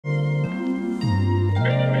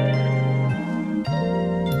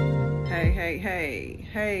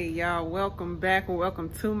Hey y'all, welcome back or welcome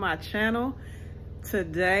to my channel.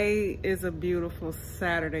 Today is a beautiful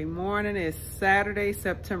Saturday morning. It's Saturday,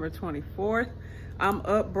 September 24th. I'm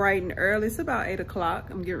up bright and early. It's about 8 o'clock.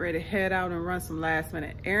 I'm getting ready to head out and run some last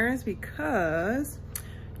minute errands because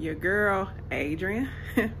your girl Adrian,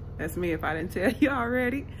 that's me if I didn't tell you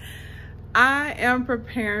already, I am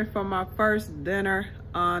preparing for my first dinner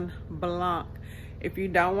on Blanc. If you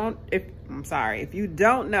don't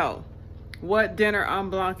know what dinner on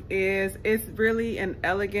Blanc is, it's really an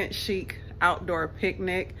elegant, chic outdoor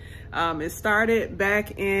picnic. It started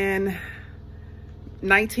back in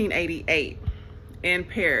 1988 in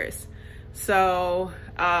Paris. So,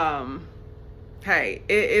 hey,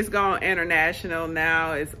 it's gone international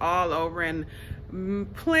now. It's all over in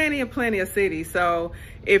plenty of cities. So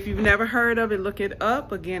if you've never heard of it, look it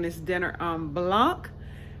up. Again, it's dinner on Blanc,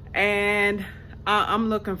 and I'm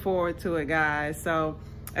looking forward to it, guys. So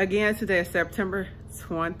again, today is September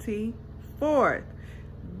 24th.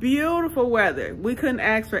 Beautiful weather. We couldn't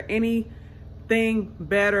ask for anything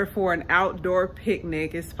better for an outdoor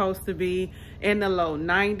picnic. It's supposed to be in the low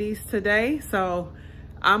 90s today. So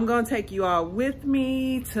I'm gonna take you all with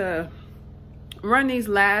me to run these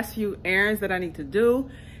last few errands that I need to do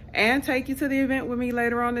and take you to the event with me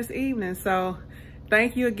later on this evening. So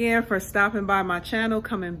thank you again for stopping by my channel,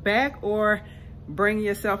 coming back, or bring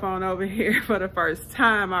yourself on over here for the first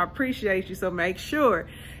time. I appreciate you. So make sure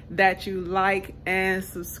that you like and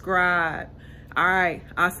subscribe. All right,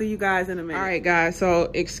 I'll see you guys in a minute. All right, guys,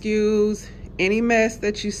 so excuse any mess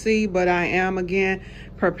that you see, but I am again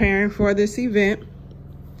preparing for this event.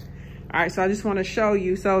 All right, so I just want to show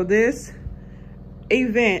you. So this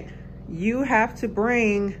event, you have to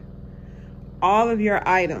bring all of your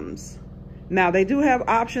items. Now, they do have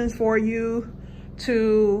options for you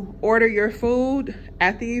to order your food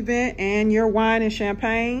at the event and your wine and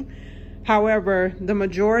champagne. However, the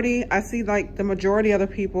majority, I see like the majority of the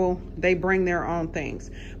people, they bring their own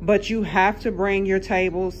things, but you have to bring your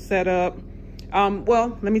tables set up.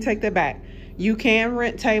 Well, let me take that back. You can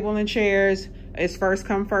rent table and chairs. It's first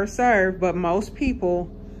come, first serve, but most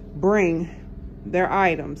people bring their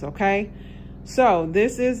items, okay? So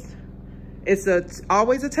this is, it's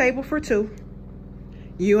always a table for two,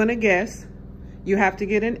 you and a guest. You have to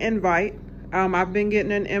get an invite. I've been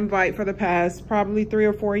getting an invite for the past probably 3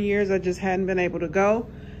 or 4 years. I just hadn't been able to go.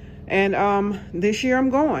 And this year I'm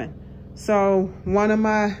going. So one of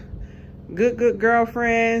my good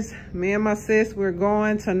girlfriends, me and my sis, we're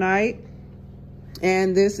going tonight.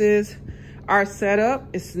 And this is our setup.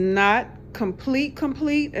 It's not complete.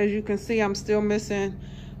 As you can see, I'm still missing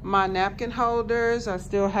my napkin holders. I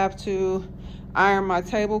still have to iron my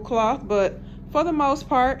tablecloth, but for the most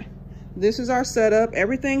part, this is our setup.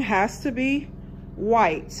 Everything has to be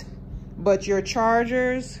white, but your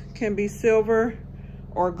chargers can be silver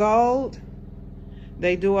or gold.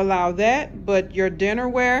 They do allow that, but your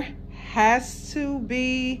dinnerware has to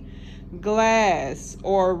be glass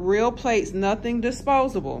or real plates, nothing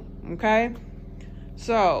disposable, okay?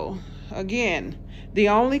 So again, the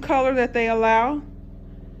only color that they allow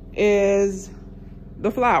is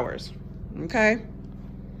the flowers, okay?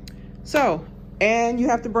 So, and you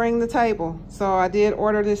have to bring the table. So I did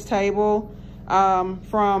order this table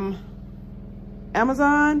from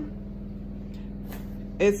Amazon.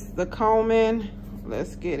 It's the Coleman,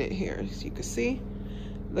 let's get it here so you can see.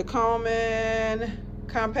 The Coleman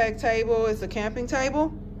compact table is a camping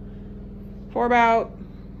table for about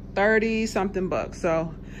 30 something bucks.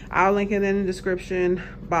 So I'll link it in the description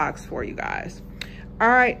box for you guys. All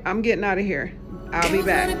right, I'm getting out of here. I'll be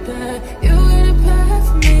back.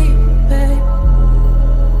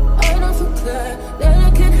 That I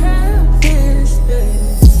can have this,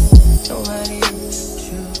 babe. Nobody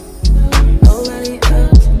else you. Nobody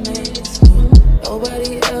else makes me.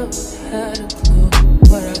 Nobody else had a clue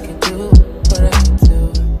what I could do, what I could do.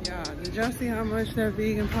 Yeah, did y'all see how much that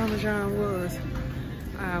vegan Parmesan was?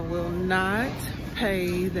 I will not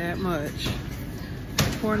pay that much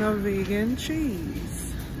for no vegan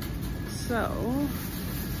cheese. So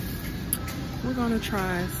we're gonna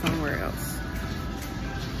try somewhere else.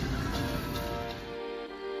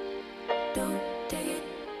 Don't take it.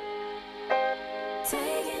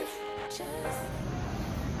 Take it.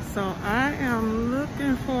 So I am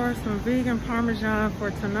looking for some vegan Parmesan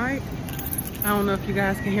for tonight. I don't know if you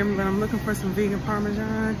guys can hear me, but I'm looking for some vegan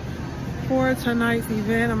Parmesan for tonight's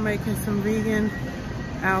event. I'm making some vegan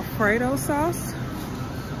Alfredo sauce.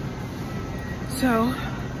 So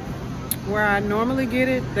where I normally get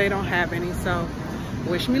it, they don't have any. So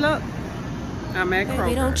wish me luck. I'm at Kroger.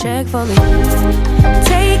 Baby, don't check for me.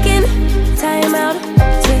 Taking time out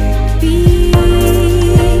to be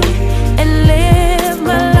and live.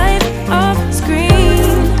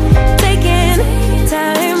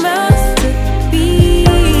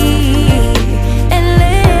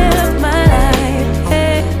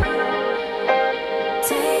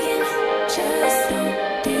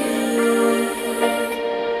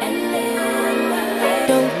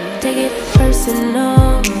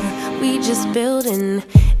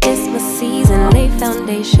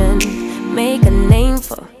 foundation, make a name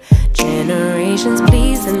for generations,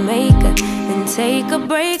 please and make a, then take a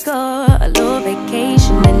break or a little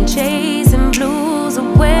vacation and chasing blues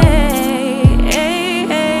away. Hey,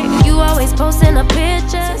 hey. You always posting the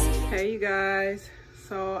pictures. Hey you guys,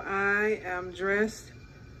 so I am dressed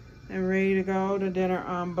and ready to go to dinner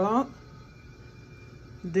on Blanc.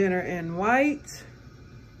 Dinner in white.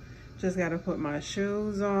 Just gotta put my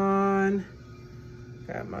shoes on.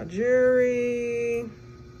 Got my jewelry.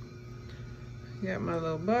 Got my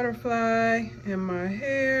little butterfly in my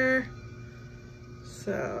hair.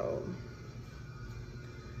 So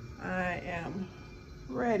I am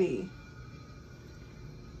ready.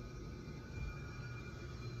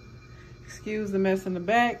 Excuse the mess in the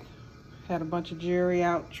back. Had a bunch of jewelry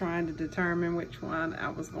out trying to determine which one I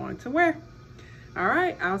was going to wear. All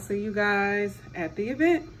right, I'll see you guys at the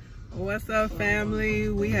event. What's up, family?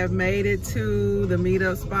 We have made it to the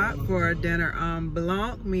meetup spot for dinner on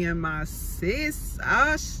Blanc. Me and my sis,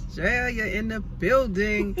 Australia, in the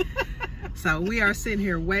building. So we are sitting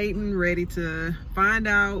here waiting, ready to find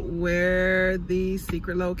out where the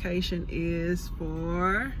secret location is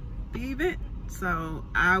for the event. So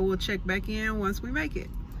I will check back in once we make it.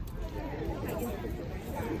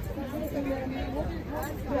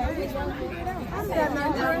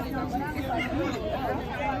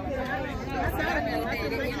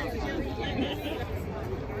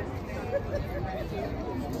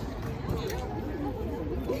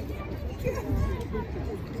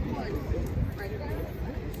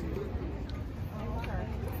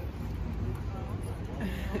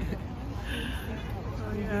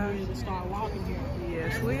 Start walking here.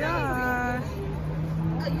 Yes, we are.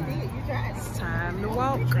 It's time to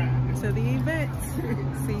walk to the event.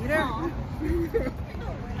 See you there.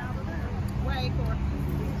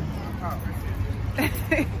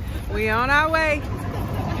 We on our way.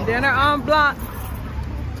 Dinner on Blanc.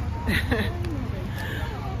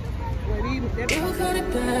 You got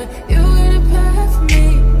it bad, you got it bad for me,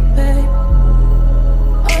 babe.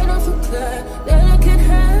 I don't feel glad that I can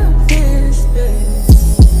have this, babe.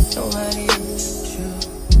 Nobody else true.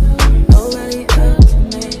 Nobody else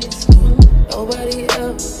made it smooth. Nobody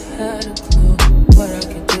else had a clue what I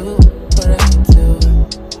could do, what I could do.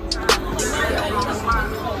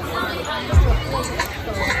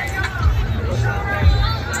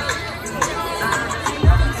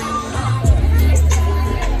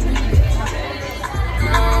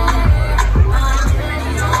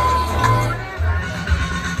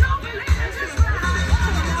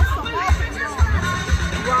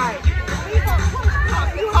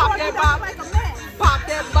 Pop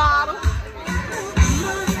that bottle.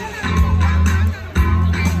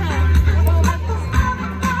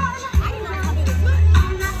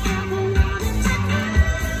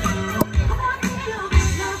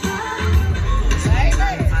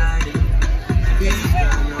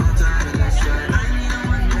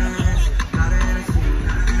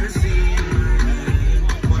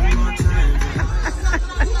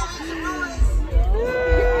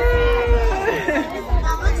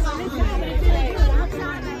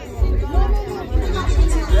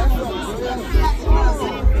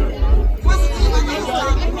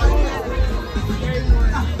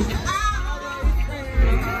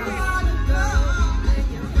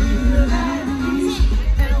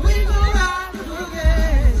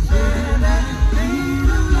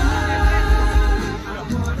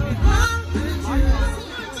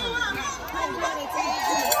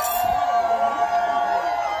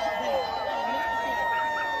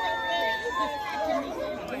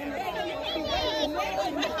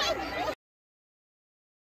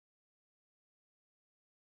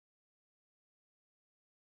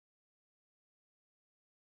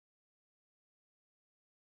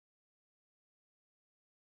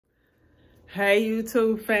 Hey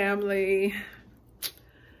YouTube family.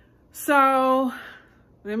 So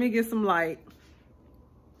let me get some light.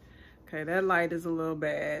 Okay, that light is a little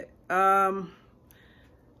bad.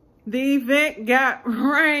 The event got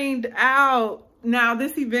rained out. Now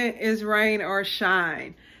this event is rain or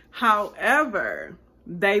shine. However,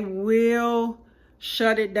 they will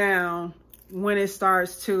shut it down when it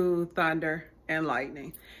starts to thunder and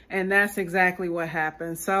lightning. And that's exactly what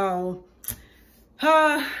happened. So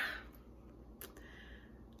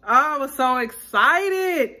I was so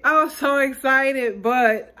excited. I was so excited,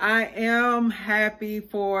 but I am happy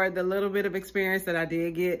for the little bit of experience that I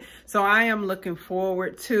did get. So I am looking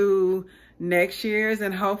forward to next year's,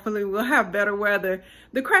 and hopefully we'll have better weather.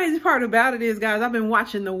 The crazy part about it is, guys, I've been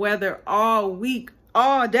watching the weather all week,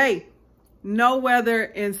 all day. No weather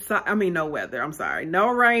in sight. I mean, no weather. I'm sorry. No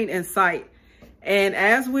rain in sight. And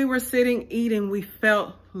as we were sitting eating, we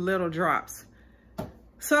felt little drops.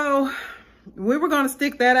 So we were going to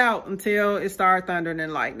stick that out until it started thundering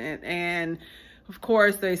and lightning. And of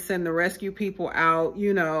course they send the rescue people out,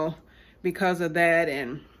 you know, because of that.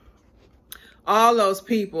 And all those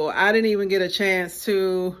people, I didn't even get a chance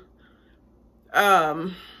to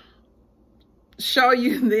show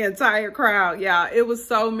you the entire crowd. Yeah, it was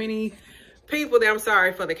so many people there. I'm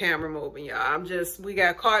sorry for the camera moving, y'all. We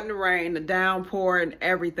got caught in the rain, the downpour and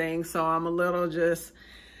everything. So I'm a little just,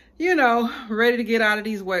 you know, ready to get out of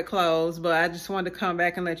these wet clothes. But I just wanted to come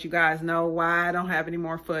back and let you guys know why I don't have any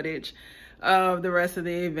more footage of the rest of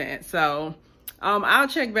the event. So I'll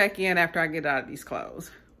check back in after I get out of these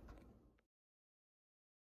clothes.